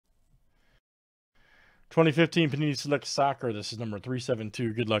2015 Panini Select Soccer. This is number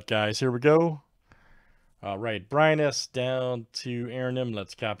 372. Good luck, guys. Here we go. All right, Brian S. down to Aaron M.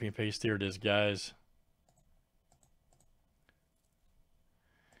 Let's copy and paste. Here it is, guys.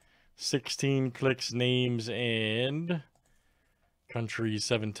 16 clicks, names, and countries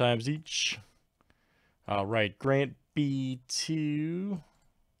 7 times each. All right, Grant B to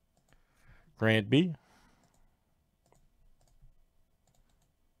Grant B.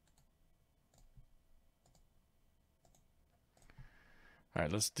 All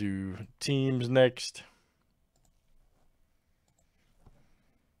right, let's do teams next.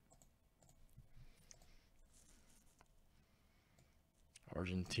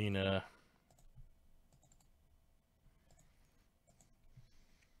 Argentina.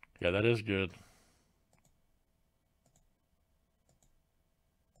 Yeah, that is good.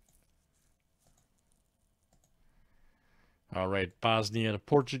 All right, Bosnia to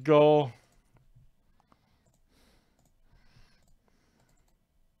Portugal.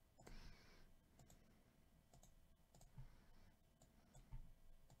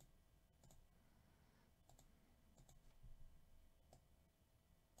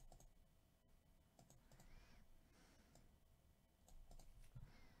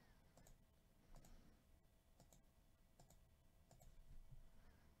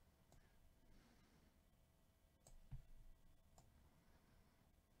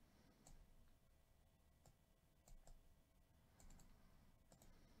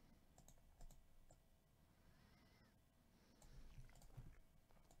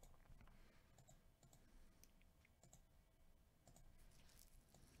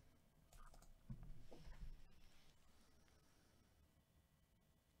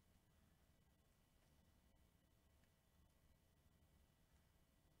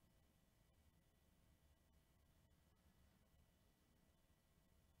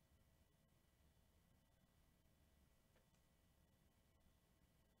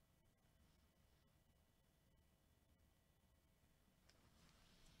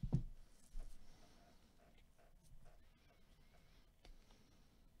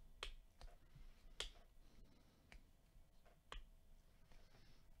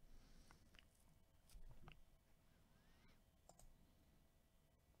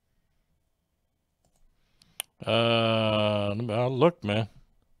 Look, man.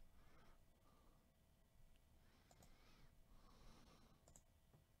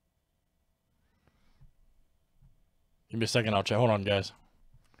 Give me a second, I'll check. Hold on, guys.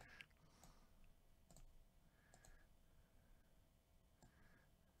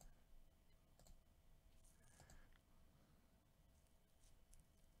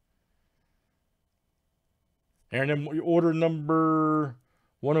 Aaron, order number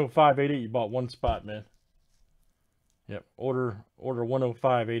 10588. You bought one spot, man. Yep. Order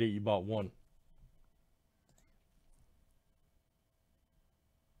 10588. You bought one.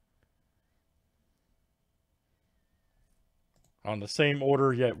 On the same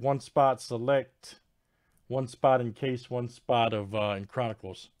order, you have one spot select, one spot in case, one spot of in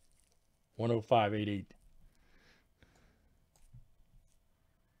Chronicles. 10588.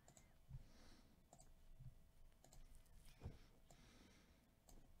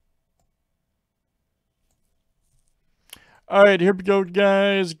 All right, here we go,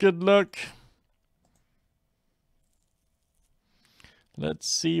 guys. Good luck. Let's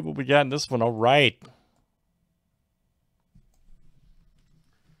see what we got in this one. All right.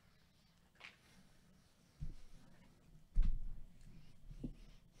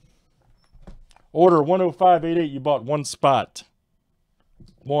 Order 10588. You bought one spot.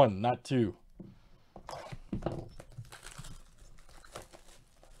 One, not two.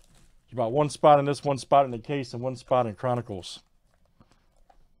 You bought one spot in this, one spot in the case, and one spot in Chronicles.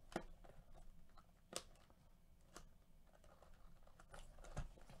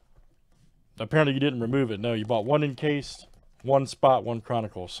 Apparently you didn't remove it. No, you bought one in case, one spot, one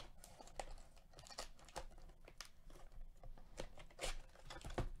Chronicles.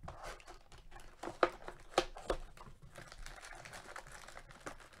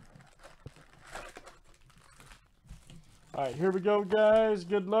 All right, here we go, guys.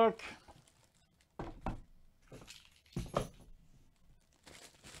 Good luck.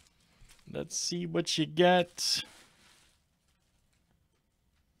 Let's see what you get.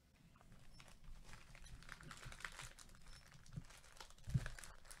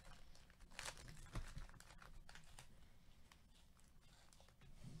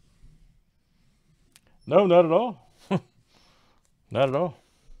 No, not at all. Not at all.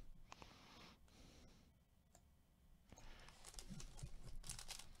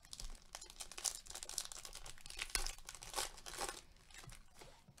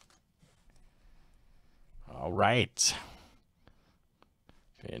 All right.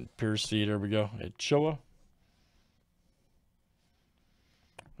 And Piercy, there we go. At Choa.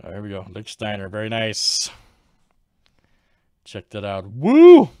 There we go. Lichtsteiner, very nice. Check that out.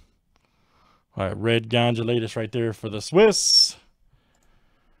 Woo! All right, red Ganja latest right there for the Swiss.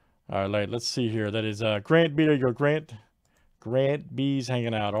 All right, let's see here. That is Grant B. There you go, Grant. Grant B's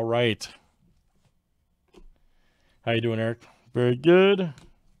hanging out. All right. How you doing, Eric? Very good.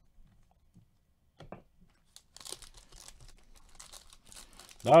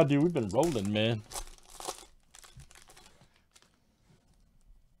 Nah, dude, we've been rolling, man.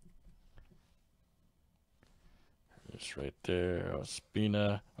 It's right there.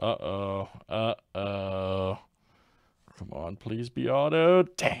 Ospina. Uh-oh. Uh-oh. Come on, please be auto.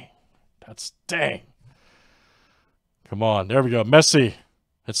 Dang. That's dang. Come on. There we go. Messi.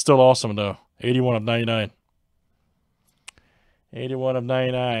 It's still awesome, though. 81 of 99. 81 of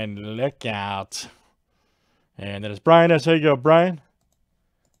 99. Look out. And that is Brian S. There you go, Brian.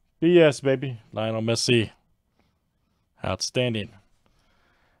 BS, baby. Lionel Messi. Outstanding.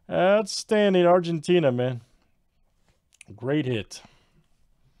 Outstanding. Argentina, man. Great hit.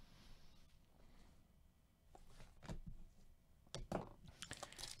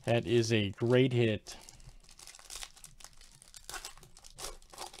 That is a great hit.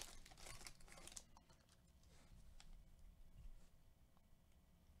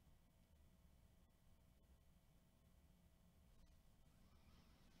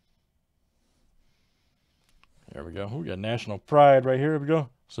 There we go. We got National Pride right here. Here we go.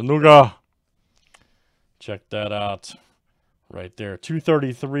 Sanuga. Check that out. Right there.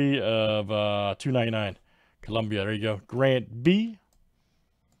 233 of 299. Colombia. There you go. Grant B.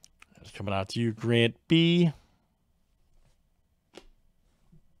 That's coming out to you, Grant B.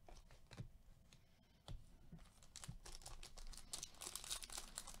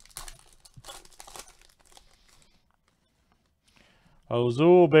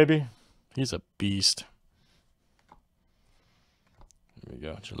 Ozul, baby. He's a beast. There we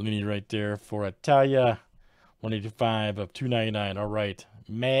go. Cellini right there for Italia. 185 of 299. All right.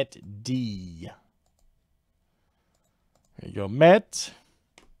 Matt D. There you go, Matt.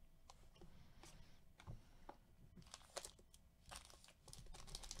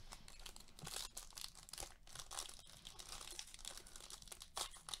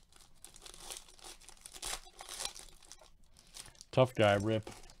 Tough guy, Rip.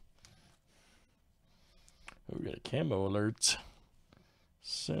 Oh, we got a camo alert.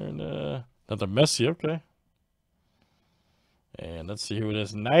 Serna. Another Messi, okay. And let's see who it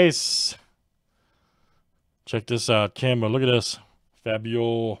is. Nice. Check this out. Camo, look at this.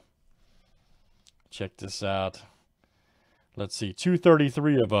 Fabio. Check this out. Let's see.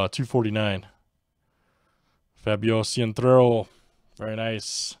 233 of 249. Fabio Cientrero. Very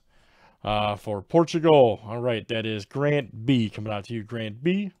nice. For Portugal. All right, that is Grant B. Coming out to you, Grant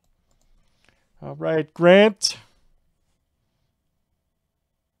B. All right, Grant.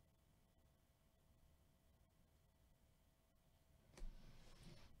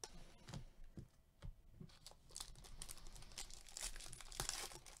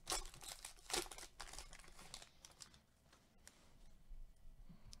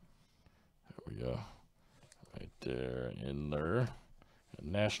 There we go. Right there, in there.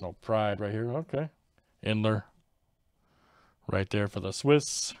 National Pride right here. Okay. Endler. Right there for the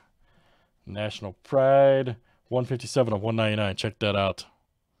Swiss. National Pride. 157 of 199. Check that out.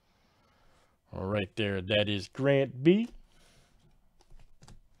 All right there. That is Grant B.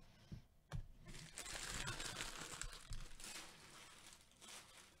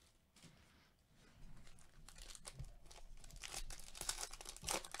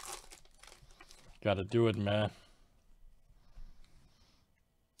 Got to do it, man.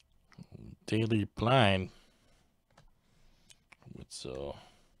 Daily blind. So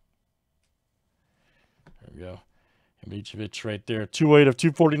there we go. Imicevic right there. 2-8 of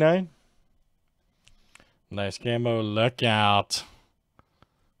 249. Nice camo. Look out.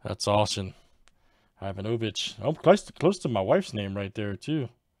 That's awesome. Ivanovic. Oh, close to my wife's name right there, too.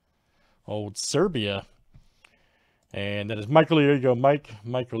 Old Serbia. And that is Michael Lee. There you go,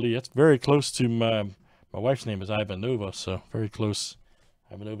 Michael Lee. That's very close to my wife's name is Ivanova, so very close.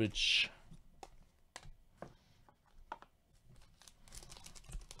 Ivanovic.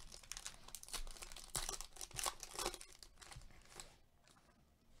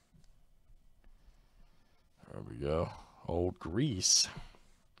 There we go. Old Greece.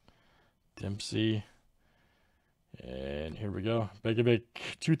 Dempsey. And here we go. Begovic,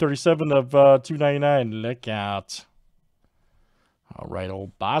 237 of 299. Look out. All right,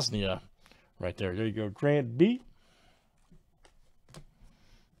 old Bosnia. Right there. There you go. Grant B.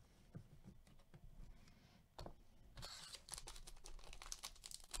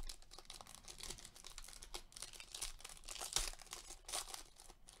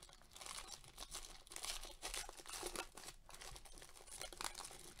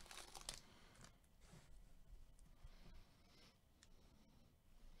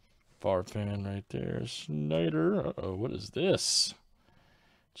 Far fan right there. Snyder. Uh-oh, what is this?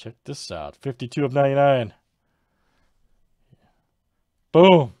 Check this out. 52 of 99.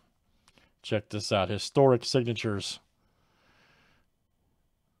 Boom. Check this out. Historic signatures.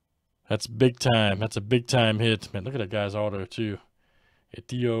 That's big time. That's a big time hit. Man, look at that guy's auto, too.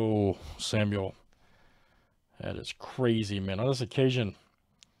 Etio Samuel. That is crazy, man. On this occasion,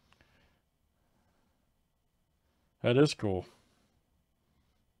 that is cool.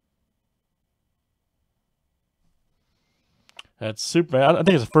 That's super, man. I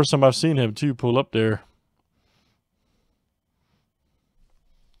think it's the first time I've seen him, too, pull up there.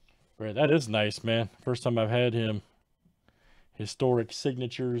 Right, that is nice, man. First time I've had him. Historic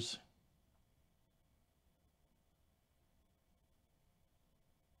signatures.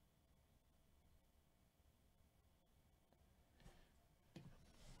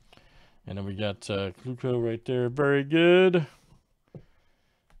 And then we got Kluko right there. Very good.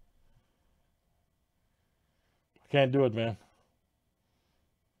 Can't do it, man.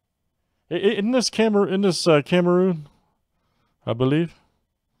 In this Cameroon, I believe.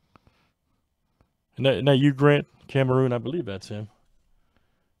 Isn't that you, Grant? Cameroon, I believe that's him.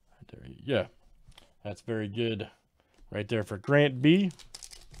 Right there. Yeah, that's very good. Right there for Grant B.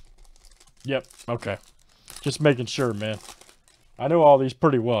 Yep, okay. Just making sure, man. I know all these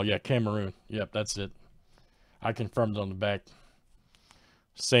pretty well. Yeah, Cameroon. Yep, that's it. I confirmed on the back.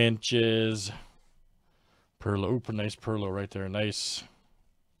 Sanchez. Perlo. Ooh, nice Perlo right there. Nice.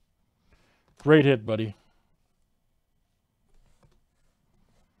 Great hit, buddy.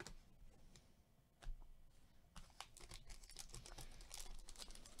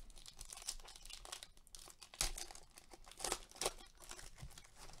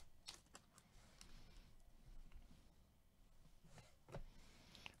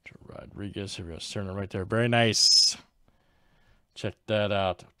 Rodriguez, here we go, Cerner right there. Very nice. Check that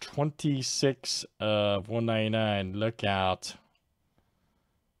out. 26 of 199. Look out.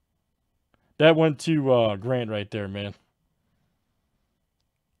 That went to Grant right there, man.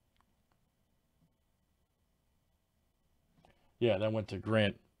 Yeah, that went to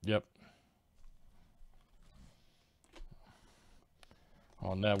Grant. Yep.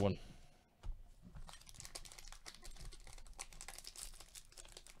 On that one.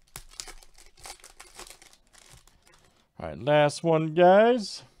 All right, last one,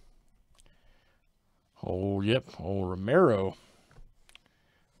 guys. Oh, yep. Oh, Romero.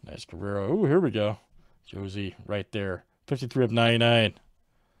 Nice Guerrero. Oh, here we go. Josie right there. 53 of 99.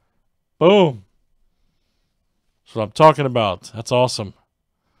 Boom. That's what I'm talking about. That's awesome.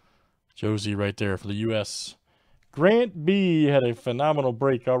 Josie right there for the U.S. Grant B had a phenomenal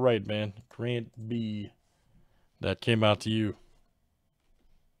break. All right, man. Grant B. That came out to you.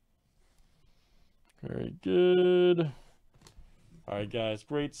 Very good. All right, guys.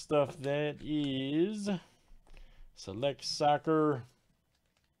 Great stuff. That is Select Soccer.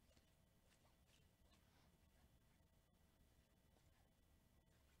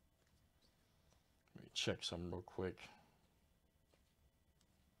 Let me check some real quick.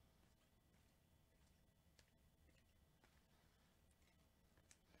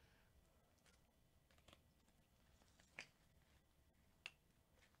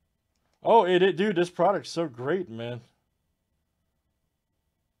 Oh, dude, this product's so great, man.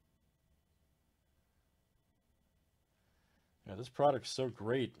 Yeah, this product's so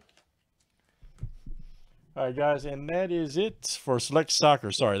great. All right, guys, and that is it for Select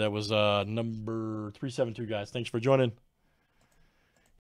Soccer. Sorry, that was number 372, guys. Thanks for joining.